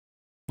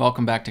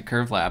Welcome back to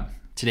Curve Lab.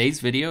 Today's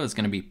video is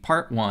going to be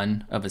part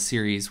one of a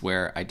series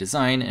where I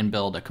design and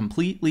build a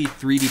completely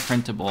 3D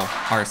printable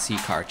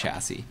RC car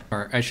chassis,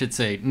 or I should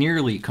say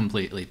nearly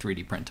completely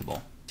 3D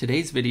printable.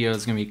 Today's video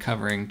is going to be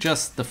covering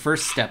just the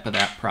first step of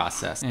that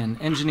process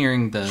and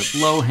engineering the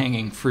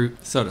low-hanging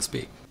fruit, so to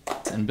speak,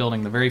 and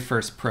building the very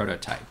first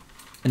prototype.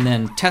 And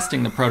then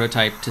testing the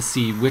prototype to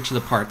see which of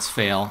the parts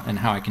fail and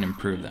how I can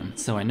improve them,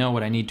 so I know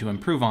what I need to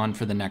improve on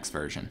for the next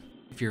version.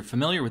 If you're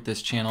familiar with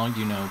this channel,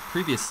 you know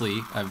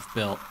previously I've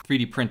built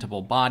 3D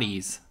printable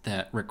bodies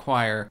that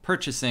require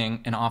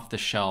purchasing an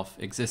off-the-shelf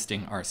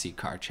existing RC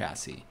car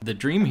chassis. The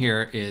dream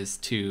here is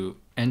to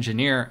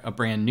engineer a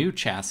brand new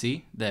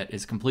chassis that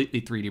is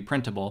completely 3D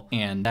printable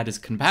and that is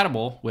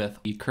compatible with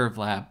the Curve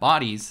Lab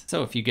bodies.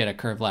 So if you get a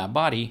Curve Lab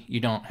body, you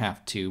don't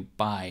have to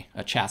buy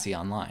a chassis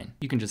online.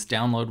 You can just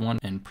download one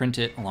and print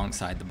it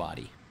alongside the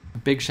body. A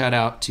big shout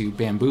out to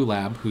Bambu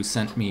Lab, who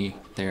sent me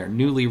their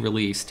newly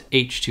released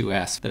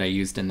H2S that I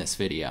used in this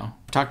video.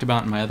 I've talked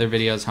about in my other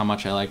videos how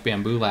much I like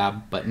Bambu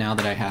Lab, but now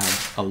that I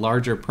have a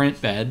larger print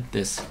bed,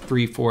 this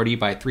 340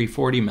 by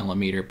 340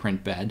 millimeter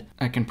print bed,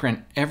 I can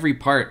print every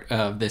part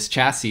of this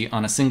chassis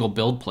on a single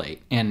build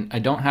plate, and I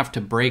don't have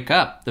to break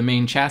up the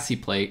main chassis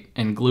plate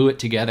and glue it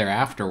together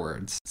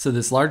afterwards. So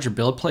this larger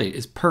build plate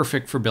is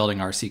perfect for building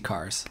RC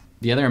cars.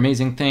 The other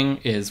amazing thing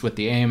is with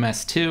the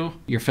AMS2,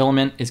 your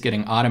filament is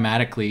getting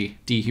automatically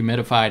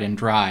dehumidified and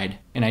dried.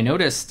 And I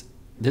noticed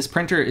this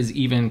printer is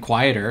even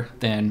quieter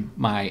than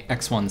my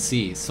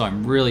X1Cs, so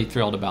I'm really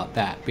thrilled about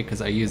that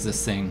because I use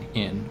this thing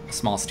in a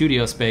small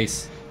studio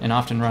space and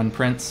often run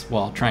prints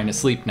while trying to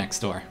sleep next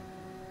door.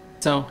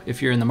 So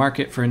if you're in the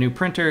market for a new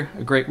printer,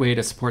 a great way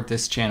to support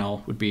this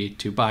channel would be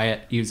to buy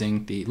it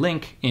using the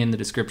link in the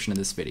description of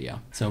this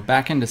video. So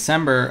back in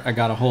December, I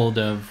got a hold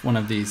of one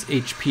of these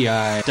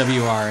HPI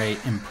WR8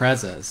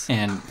 Imprezas,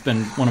 and it's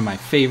been one of my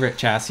favorite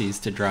chassis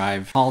to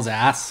drive. Hauls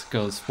ass,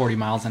 goes 40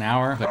 miles an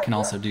hour, but can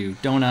also do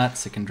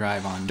donuts. It can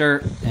drive on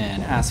dirt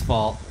and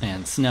asphalt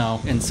and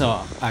snow. And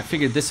so I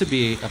figured this would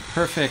be a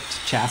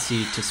perfect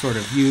chassis to sort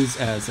of use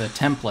as a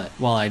template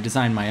while I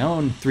design my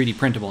own 3D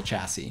printable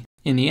chassis.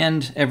 In the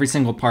end, every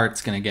single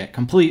part's going to get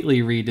completely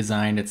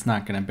redesigned. It's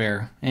not going to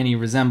bear any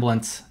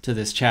resemblance to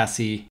this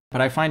chassis, but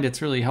I find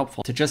it's really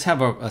helpful to just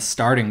have a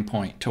starting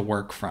point to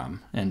work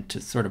from and to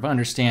sort of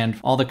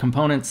understand all the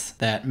components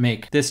that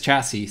make this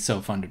chassis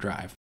so fun to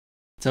drive.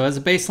 So as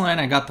a baseline,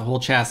 I got the whole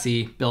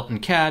chassis built in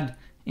CAD,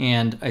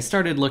 and I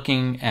started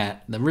looking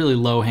at the really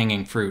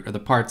low-hanging fruit, or the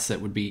parts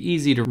that would be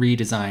easy to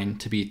redesign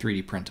to be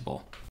 3D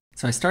printable.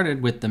 So I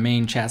started with the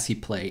main chassis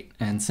plate,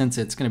 and since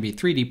it's going to be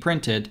 3D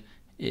printed,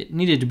 it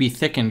needed to be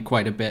thickened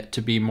quite a bit to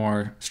be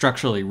more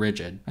structurally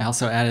rigid. I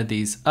also added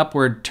these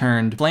upward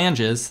turned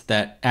flanges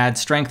that add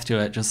strength to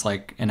it just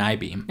like an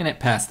I-beam, and it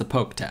passed the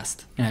poke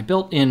test. And I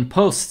built in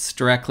posts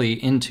directly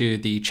into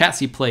the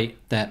chassis plate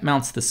that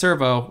mounts the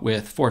servo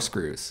with 4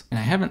 screws. And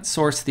I haven't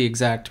sourced the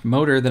exact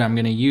motor that I'm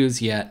going to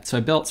use yet, so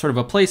I built sort of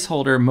a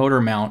placeholder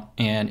motor mount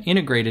and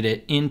integrated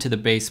it into the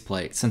base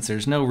plate, since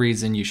there's no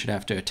reason you should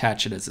have to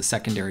attach it as a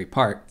secondary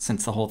part,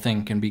 since the whole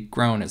thing can be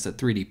grown as a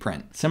 3D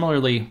print.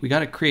 Similarly, we got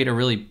to create a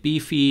really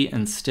beefy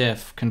and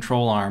stiff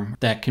control arm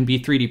that can be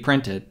 3D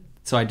printed,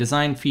 so I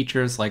designed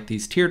features like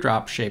these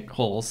teardrop-shaped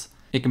holes.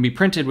 It can be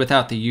printed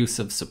without the use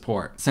of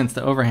support, since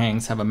the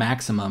overhangs have a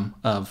maximum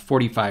of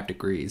 45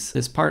 degrees.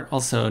 This part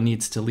also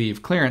needs to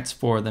leave clearance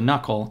for the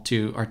knuckle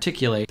to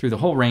articulate through the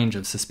whole range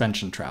of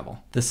suspension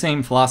travel. The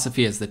same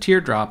philosophy as the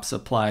teardrops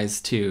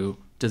applies to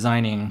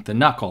designing the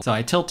knuckle. So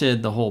I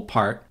tilted the whole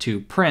part to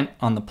print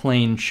on the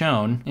plane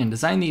shown and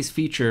designed these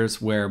features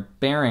where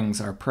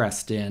bearings are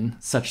pressed in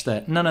such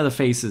that none of the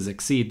faces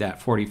exceed that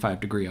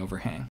 45-degree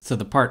overhang. So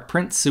the part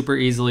prints super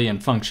easily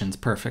and functions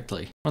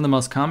perfectly. One of the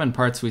most common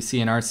parts we see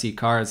in RC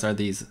cars are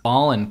these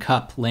ball and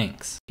cup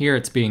links. Here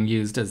it's being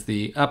used as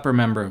the upper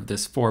member of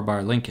this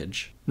 4-bar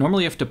linkage.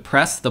 Normally you have to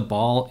press the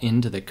ball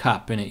into the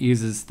cup, and it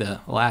uses the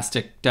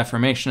elastic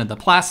deformation of the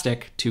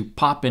plastic to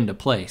pop into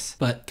place.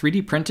 But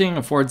 3D printing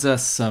affords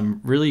us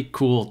some really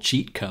cool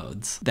cheat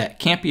codes that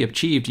can't be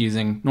achieved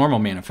using normal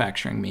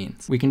manufacturing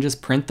means. We can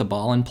just print the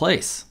ball in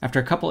place. After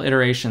a couple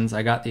iterations,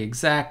 I got the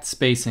exact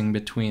spacing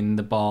between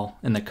the ball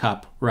and the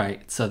cup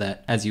right, so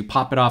that as you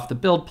pop it off the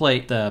build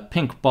plate, the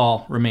pink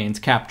ball remains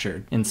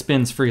captured and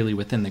spins freely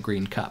within the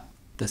green cup.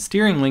 The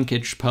steering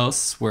linkage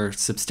posts were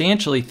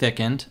substantially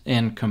thickened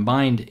and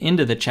combined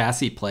into the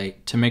chassis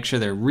plate to make sure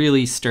they're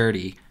really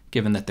sturdy,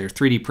 given that they're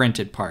 3D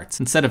printed parts,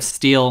 instead of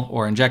steel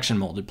or injection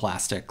molded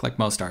plastic like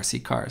most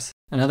RC cars.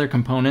 Another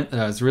component that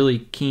I was really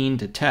keen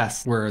to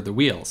test were the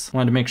wheels. I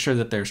wanted to make sure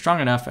that they're strong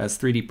enough as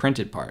 3D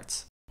printed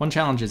parts. One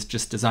challenge is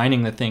just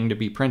designing the thing to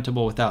be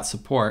printable without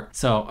support,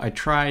 so I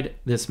tried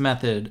this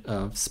method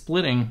of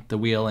splitting the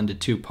wheel into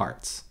 2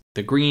 parts,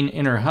 the green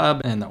inner hub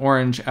and the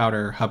orange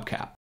outer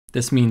hubcap.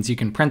 This means you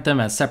can print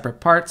them as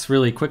separate parts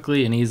really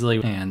quickly and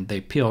easily, and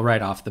they peel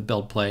right off the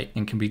build plate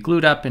and can be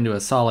glued up into a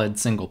solid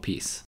single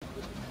piece.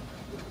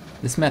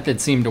 This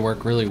method seemed to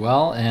work really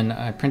well, and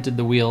I printed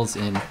the wheels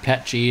in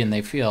PETG, and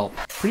they feel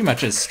pretty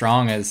much as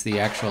strong as the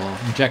actual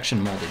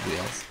injection molded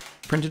wheels.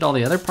 printed all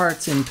the other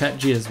parts in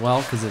PETG as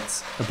well because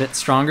it's a bit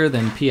stronger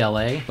than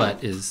PLA,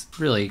 but is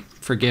really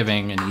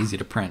forgiving and easy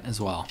to print as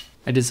well.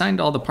 I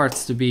designed all the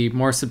parts to be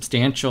more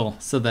substantial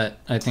so that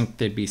I think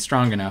they'd be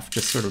strong enough,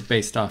 just sort of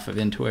based off of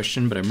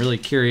intuition, but I'm really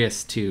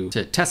curious to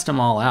test them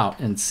all out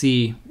and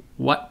see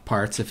what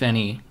parts, if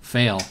any,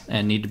 fail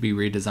and need to be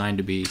redesigned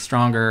to be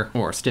stronger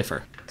or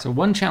stiffer. So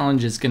one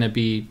challenge is going to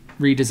be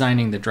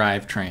redesigning the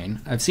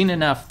drivetrain. I've seen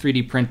enough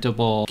 3D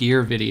printable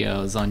gear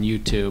videos on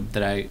YouTube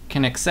that I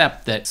can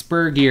accept that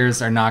spur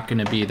gears are not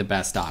going to be the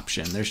best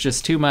option. There's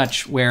just too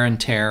much wear and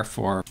tear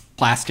for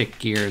plastic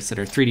gears that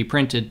are 3D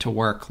printed to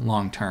work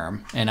long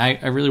term. And I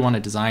really want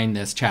to design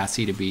this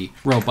chassis to be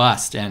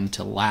robust and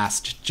to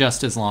last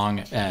just as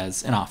long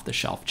as an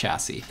off-the-shelf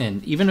chassis,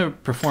 and even to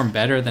perform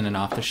better than an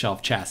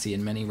off-the-shelf chassis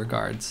in many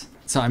regards.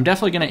 So I'm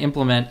definitely going to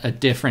implement a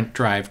different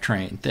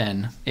drivetrain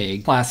than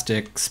a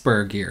plastic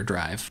spur gear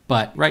drive.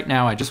 But right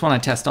now I just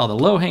want to test all the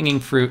low-hanging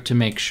fruit to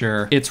make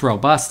sure it's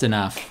robust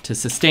enough to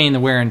sustain the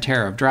wear and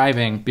tear of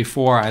driving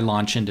before I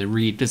launch into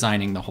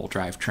redesigning the whole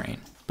drivetrain.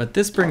 But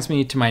this brings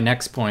me to my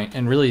next point,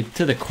 and really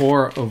to the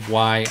core of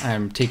why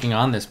I'm taking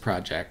on this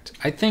project.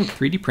 I think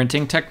 3D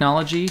printing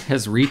technology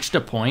has reached a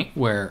point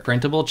where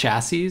printable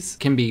chassis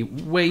can be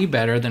way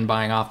better than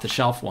buying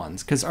off-the-shelf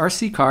ones, because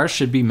RC cars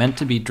should be meant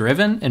to be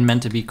driven and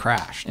meant to be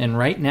crashed. And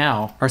right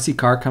now, RC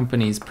car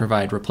companies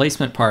provide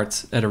replacement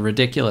parts at a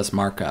ridiculous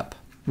markup.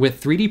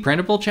 With 3D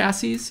printable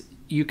chassis,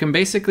 you can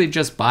basically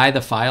just buy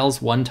the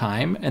files one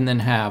time and then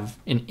have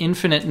an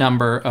infinite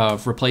number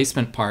of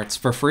replacement parts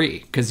for free,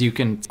 because you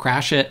can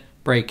crash it,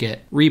 break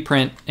it,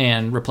 reprint,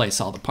 and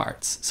replace all the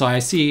parts. So I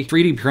see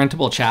 3D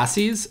printable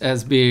chassis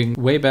as being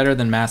way better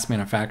than mass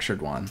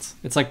manufactured ones.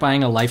 It's like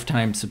buying a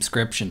lifetime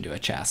subscription to a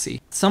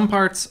chassis. Some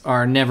parts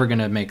are never going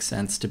to make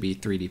sense to be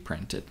 3D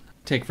printed.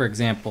 Take, for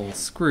example,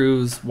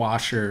 screws,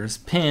 washers,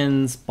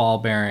 pins, ball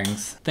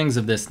bearings, things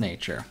of this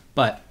nature.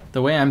 But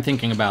the way I'm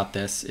thinking about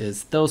this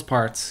is those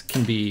parts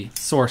can be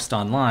sourced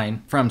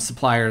online from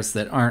suppliers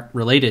that aren't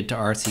related to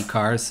RC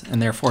cars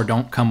and therefore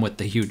don't come with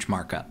the huge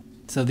markup.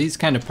 So these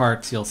kind of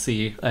parts you'll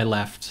see I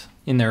left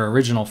in their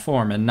original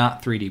form and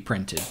not 3D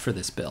printed for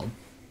this build.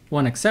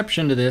 One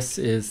exception to this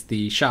is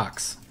the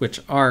shocks, which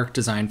are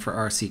designed for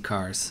RC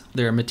cars.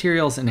 There are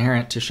materials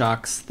inherent to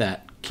shocks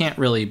that can't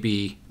really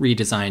be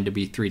redesigned to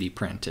be 3D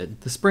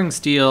printed. The spring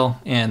steel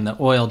and the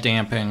oil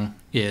damping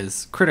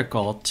is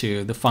critical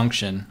to the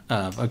function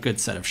of a good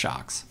set of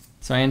shocks.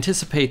 So I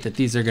anticipate that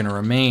these are going to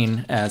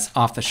remain as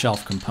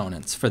off-the-shelf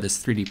components for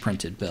this 3D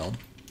printed build.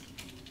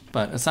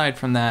 But aside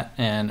from that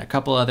and a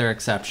couple other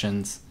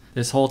exceptions,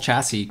 this whole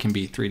chassis can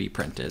be 3D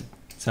printed.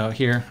 So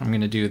here I'm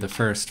going to do the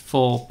first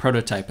full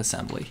prototype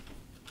assembly.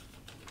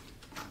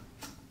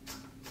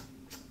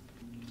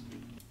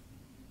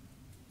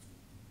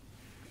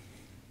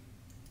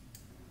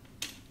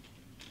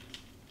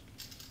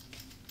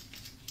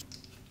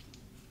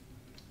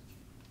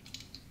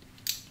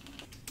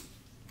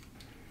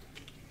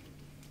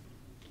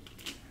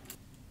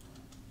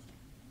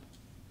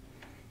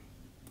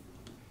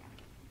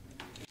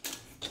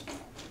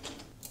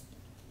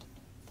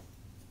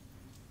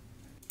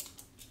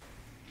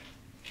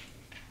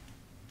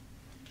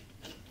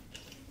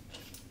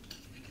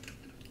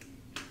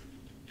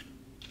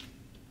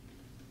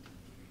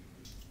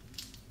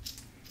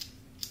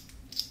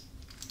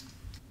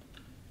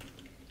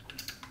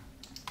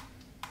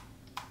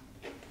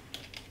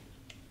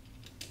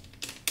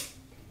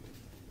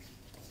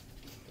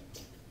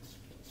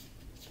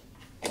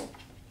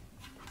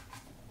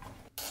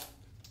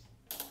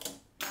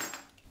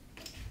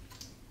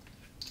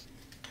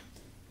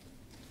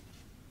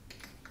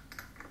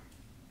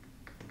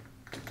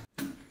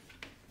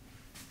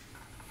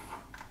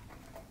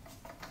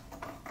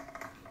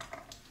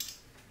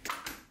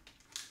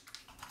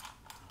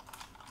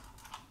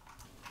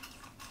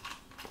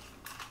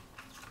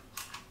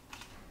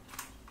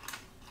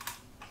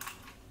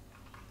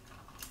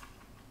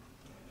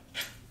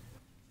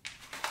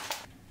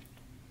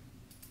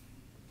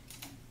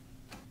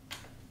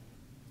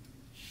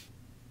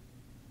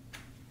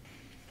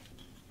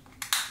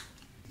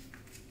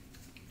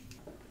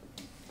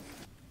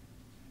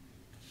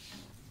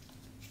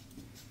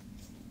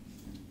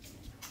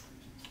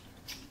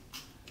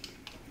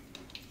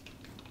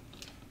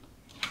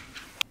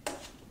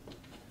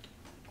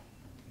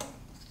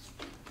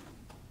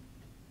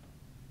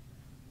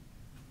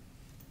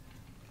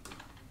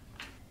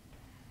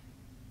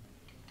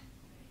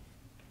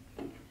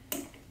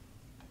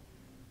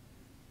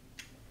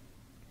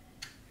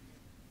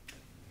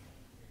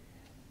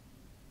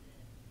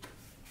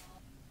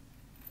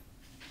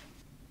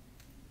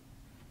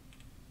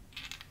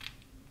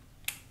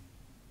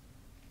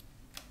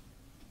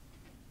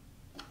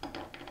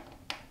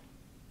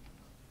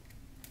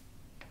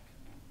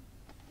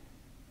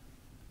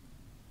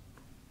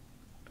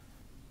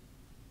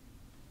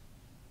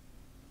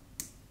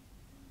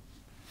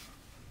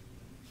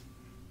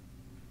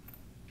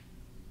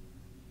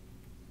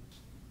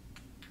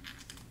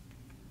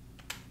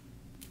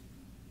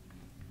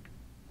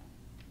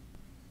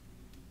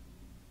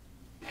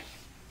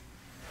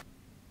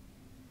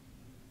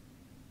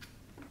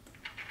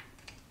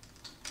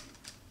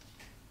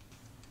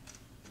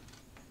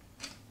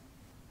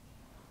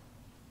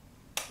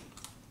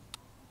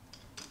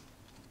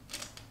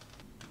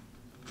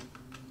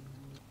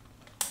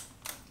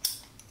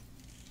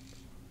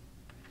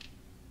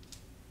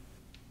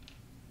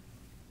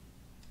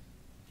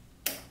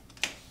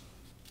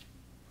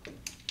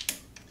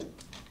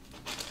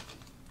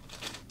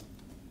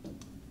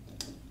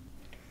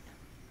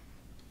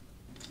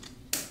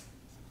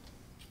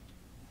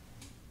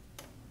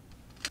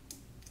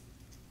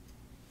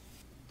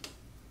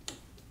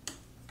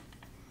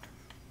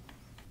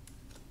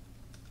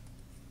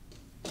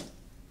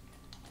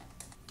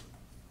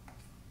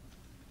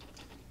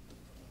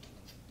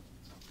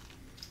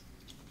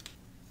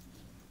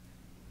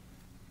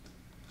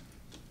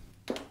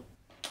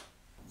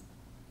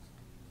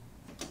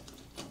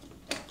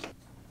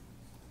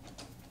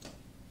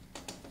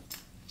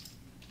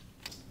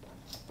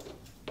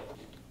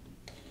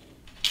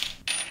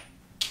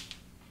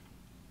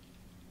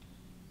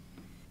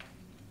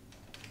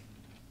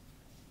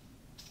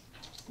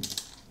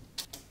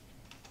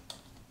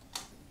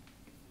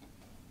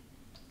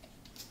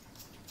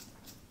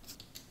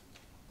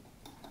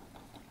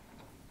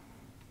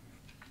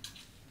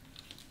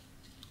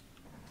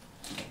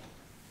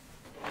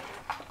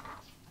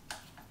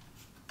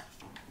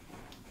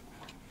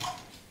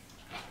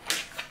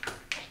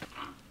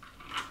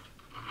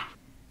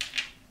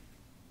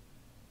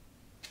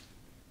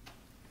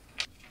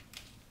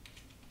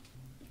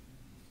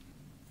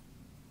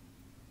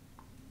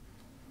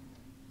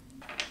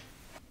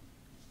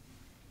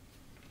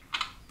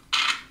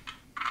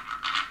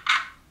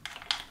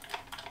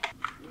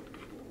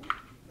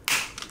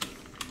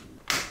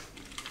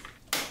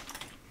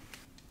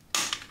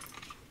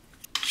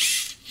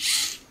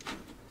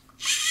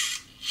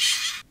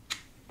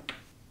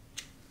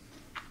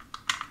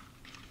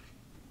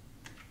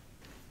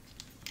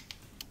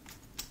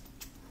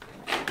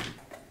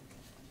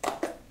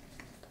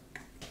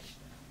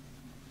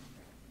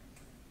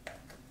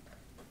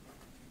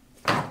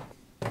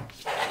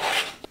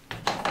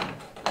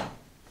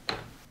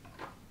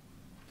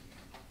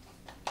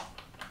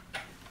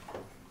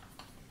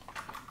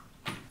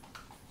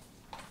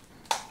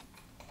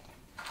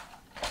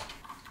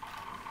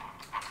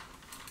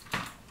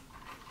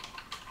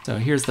 So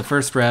here's the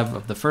first rev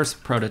of the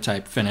first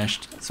prototype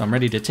finished, so I'm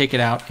ready to take it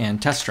out and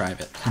test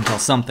drive it until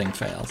something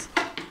fails.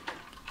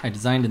 I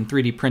designed and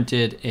 3D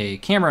printed a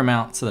camera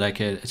mount so that I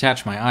could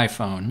attach my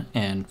iPhone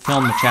and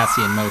film the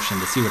chassis in motion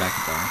to see what I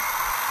could learn.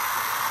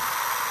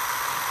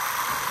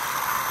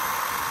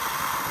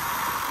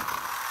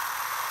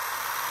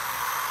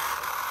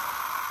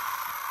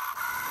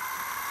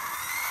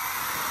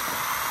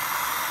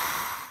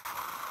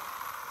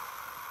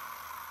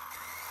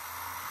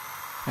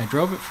 I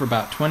drove it for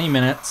about 20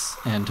 minutes,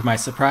 and to my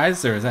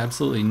surprise, there was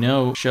absolutely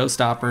no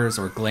showstoppers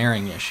or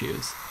glaring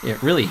issues.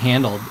 It really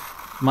handled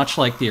much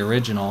like the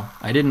original.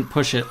 I didn't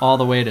push it all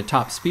the way to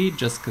top speed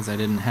just because I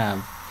didn't have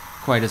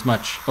quite as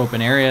much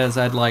open area as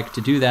I'd like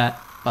to do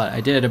that, but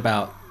I did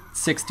about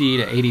 60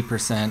 to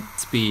 80%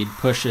 speed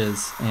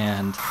pushes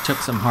and took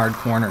some hard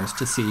corners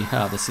to see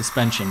how the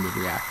suspension would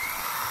react.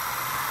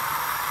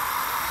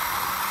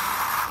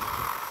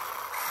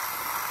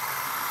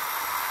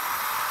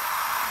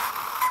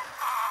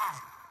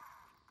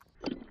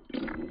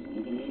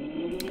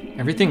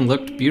 Everything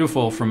looked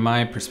beautiful from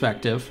my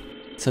perspective.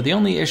 So the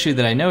only issue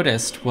that I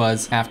noticed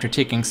was after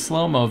taking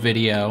slow-mo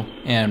video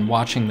and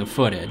watching the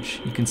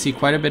footage. You can see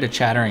quite a bit of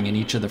chattering in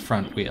each of the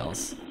front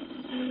wheels.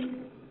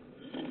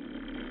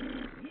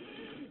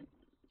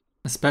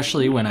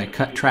 Especially when I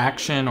cut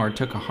traction or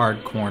took a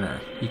hard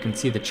corner. You can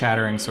see the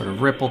chattering sort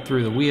of ripple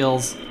through the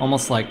wheels,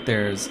 almost like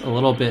there's a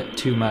little bit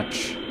too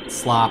much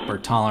slop or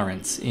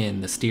tolerance in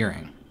the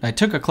steering. I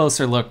took a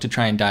closer look to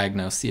try and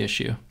diagnose the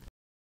issue.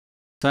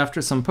 So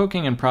after some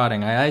poking and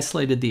prodding, I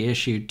isolated the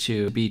issue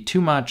to be too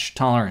much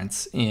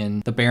tolerance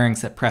in the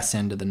bearings that press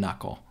into the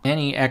knuckle.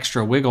 Any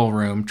extra wiggle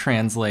room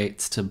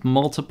translates to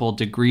multiple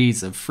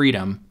degrees of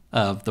freedom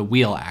of the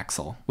wheel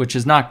axle, which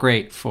is not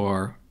great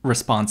for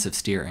responsive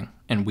steering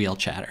and wheel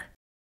chatter.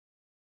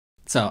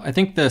 So I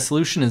think the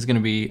solution is going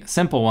to be a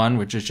simple one,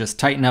 which is just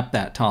tighten up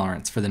that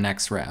tolerance for the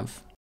next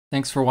rev.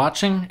 Thanks for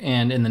watching,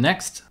 and in the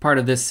next part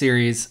of this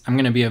series, I'm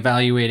going to be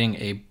evaluating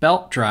a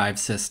belt drive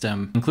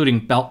system,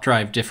 including belt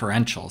drive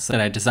differentials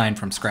that I designed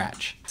from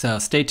scratch. So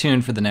stay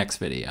tuned for the next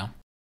video.